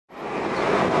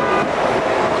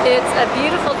a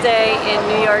beautiful day in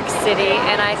New York City,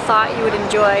 and I thought you would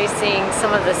enjoy seeing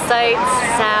some of the sights,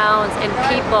 sounds, and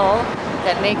people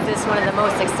that make this one of the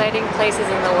most exciting places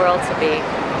in the world to be.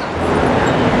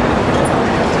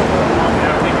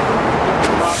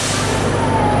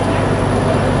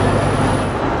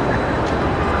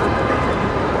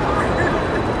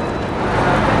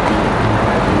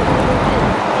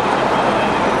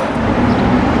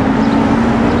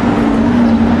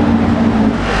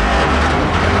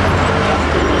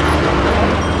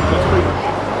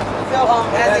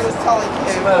 As he was telling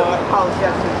him,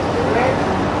 apologetic.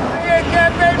 Hey,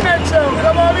 Cafe Metro,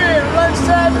 come on in,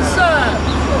 lunchtime inside.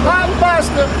 Hot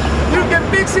pasta, you can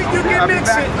mix it, you can mix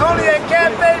it. Only at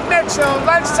Cafe Metro,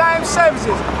 lunchtime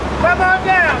services. Come on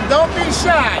down, don't be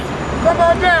shy. Come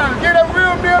on down, get a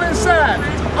real meal inside.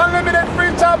 Unlimited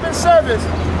free topping service.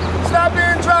 Stop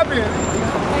in, drop in.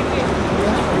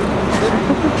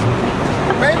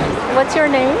 Thank you. What's your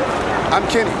name? I'm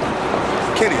Kenny.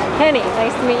 Kenny. Kenny,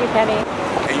 nice to meet you, Kenny.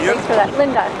 And you? Thanks for that.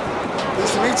 Linda.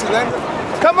 Nice to meet you, Linda.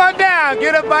 Come on down,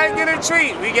 get a bite, get a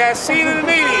treat. We got seat in the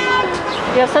meeting.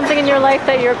 You have something in your life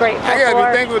that you're grateful for? I gotta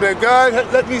be thankful that God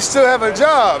let me still have a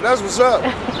job. That's what's up.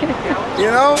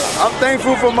 You know, I'm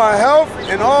thankful for my health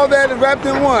and all that wrapped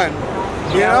in one.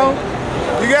 You know,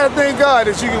 you gotta thank God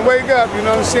that you can wake up, you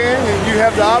know what I'm saying, and you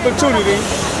have the opportunity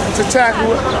to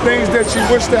tackle things that you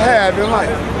wish to have in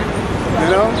life. You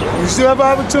know, you still have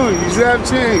opportunity, you still have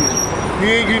change.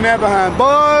 You're not behind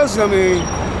bars, I mean,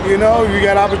 you know, you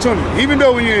got opportunity. Even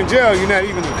though when you're in jail, you're not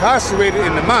even incarcerated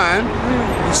in the mind,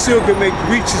 you still can make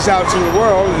reaches out to the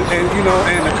world and you know,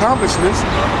 and accomplishments.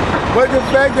 But the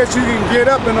fact that you can get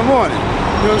up in the morning,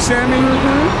 you know what I'm saying?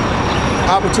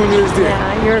 Opportunity is there.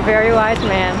 Yeah, you're a very wise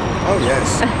man. Oh,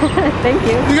 yes. Thank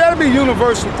you. You gotta be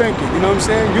universal thinking, you know what I'm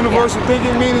saying? Universal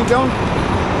thinking meaning don't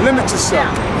limit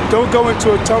yourself. Don't go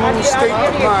into a tunnel state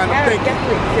of mind of thinking.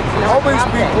 Always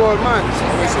be broad-minded.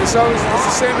 It's the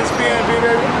same as being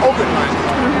very open-minded.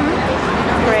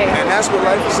 Great. And that's what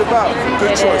life is about.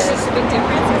 Good choices.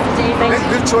 Make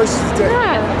good choices today.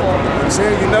 Yeah. You know what I'm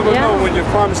saying? You never know when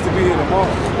you're promised to be here tomorrow.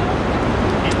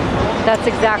 That's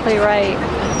exactly right.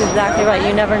 That's exactly right.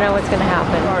 You never know what's going to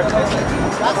happen.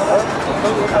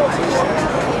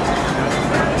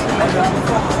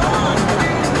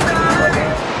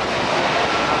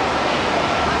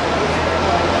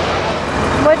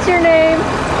 What's your name?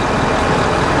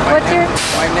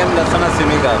 My name is Lasana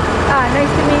Simiga. Ah, nice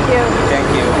to meet you. Thank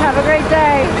you. Have a great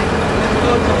day.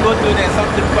 Go to the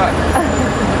something fun.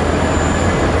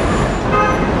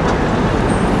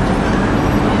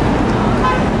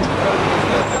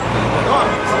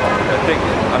 Thank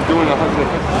you. I'm doing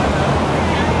 100.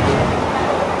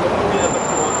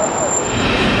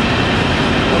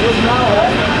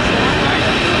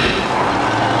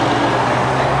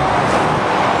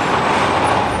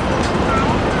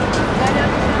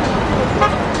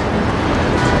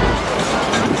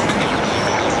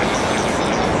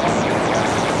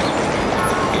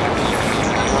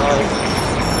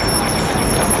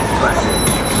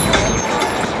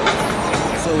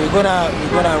 So we're gonna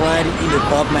ride in the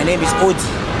park. My name is Odi,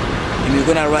 and we're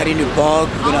gonna ride in the park.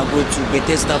 We're gonna go to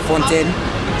Bethesda Fountain,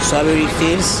 Strawberry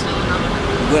Fields.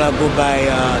 We're gonna go by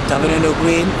Taverno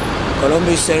Green,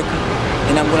 Columbus Circle,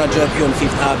 and I'm gonna drop you on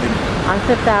 5th Avenue. On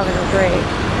 5th Avenue, great.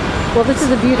 Well, this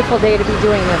is a beautiful day to be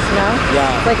doing this, no?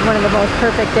 Yeah. It's like one of the most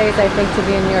perfect days, I think, to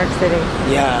be in New York City.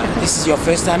 Yeah. This is your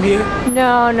first time here?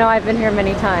 No, I've been here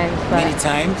many times. But Many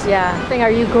times? yeah.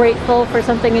 Are you grateful for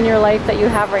something in your life that you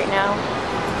have right now?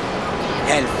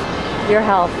 Health. Your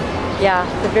health. Yeah,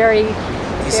 it's a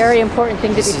very important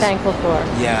thing to be thankful for.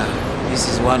 Yeah, this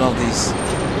is one of these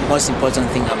most important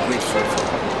things I'm grateful for.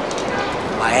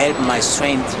 My health, my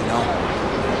strength, you know,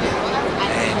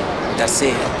 and that's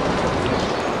it.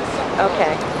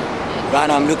 Okay. Right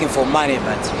now I'm looking for money,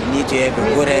 but you need to have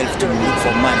a good health to look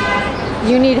for money.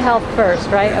 You need health first,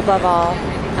 right? Above all.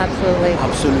 Absolutely.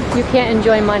 Absolutely. You can't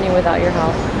enjoy money without your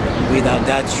health. Without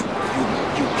that,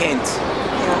 you can't.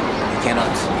 Yeah. You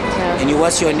cannot. Yeah. And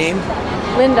what's your name?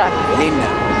 Linda. Linda.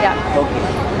 Yeah. Okay.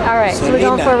 All right. So we're Linda,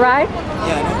 going for a ride?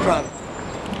 Yeah, no problem.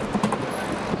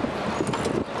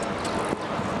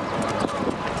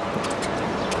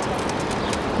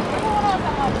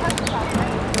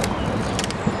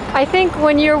 I think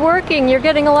when you're working, you're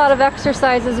getting a lot of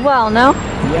exercise as well, no?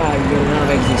 Yeah, you get a lot of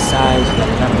exercise, you get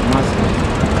a lot of muscle.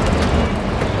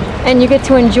 And you get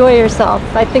to enjoy yourself.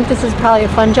 I think this is probably a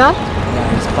fun job.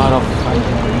 Yeah, it's part of,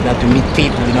 you got to meet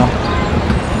people, you know.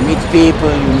 You meet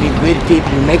people, you meet great people,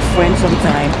 you make friends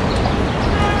sometimes.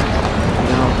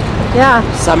 You know. Yeah.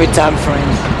 Summertime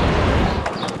friends.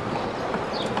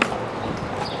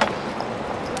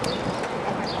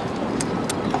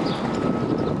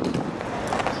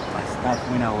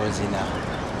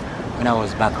 when I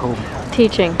was back home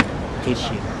Teaching.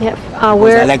 teaching. Yep.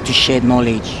 Because I like to share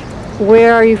knowledge.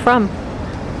 Where are you from?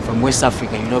 From West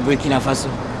Africa, you know, Burkina Faso.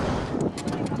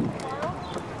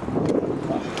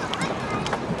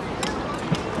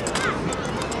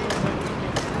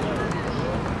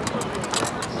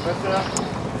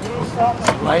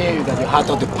 Right here you got the heart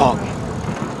of the park,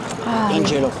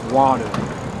 angel of water.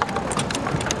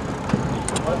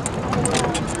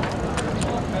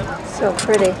 So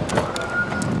pretty.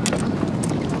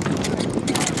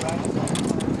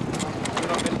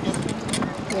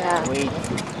 Yeah. Wait.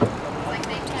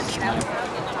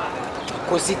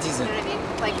 Co-citizen.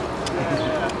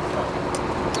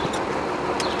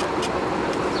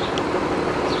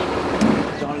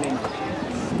 Don't lean.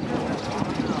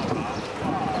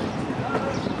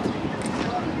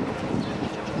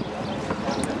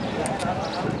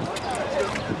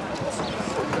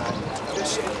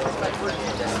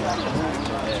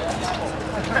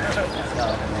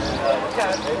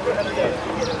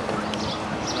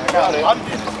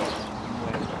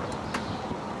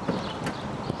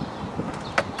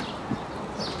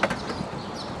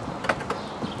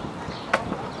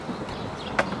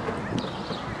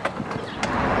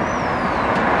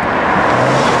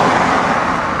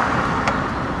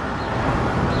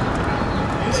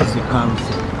 This is the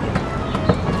carousel.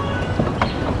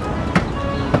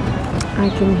 I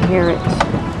can hear it.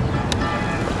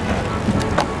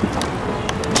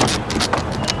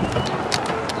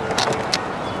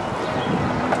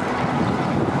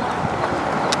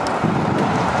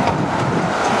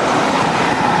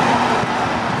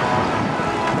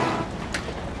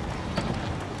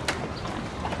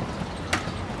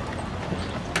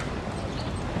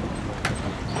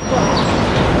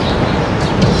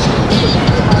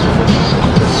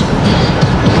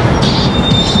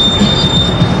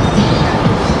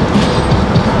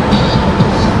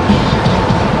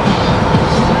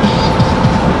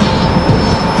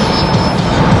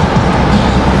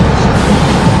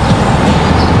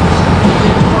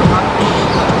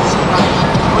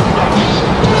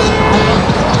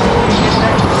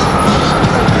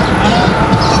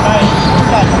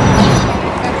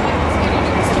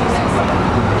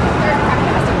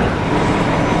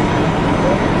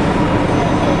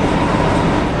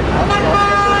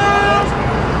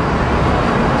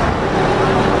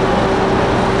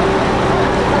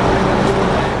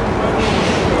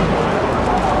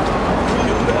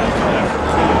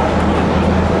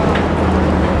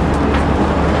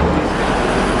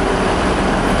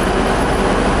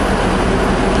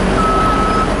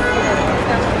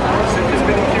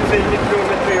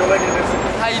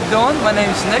 My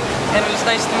name is Nick, and it was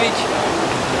nice to meet you.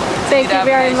 Thank you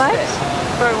very much.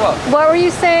 Very well. What were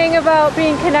you saying about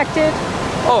being connected?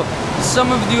 Oh, some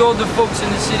of the older folks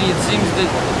in the city, it seems that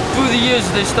through the years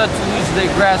they start to lose their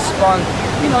grasp on,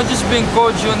 you know, just being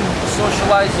cordial and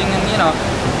socializing and, you know,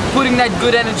 putting that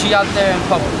good energy out there in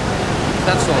public.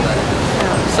 That's all that is.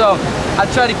 So I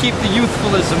try to keep the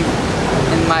youthfulism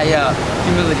in my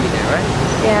humility there, right?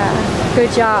 Yeah,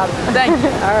 good job. Thank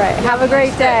you. All right, have a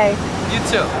great day. You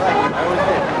too.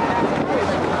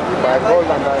 By gold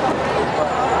and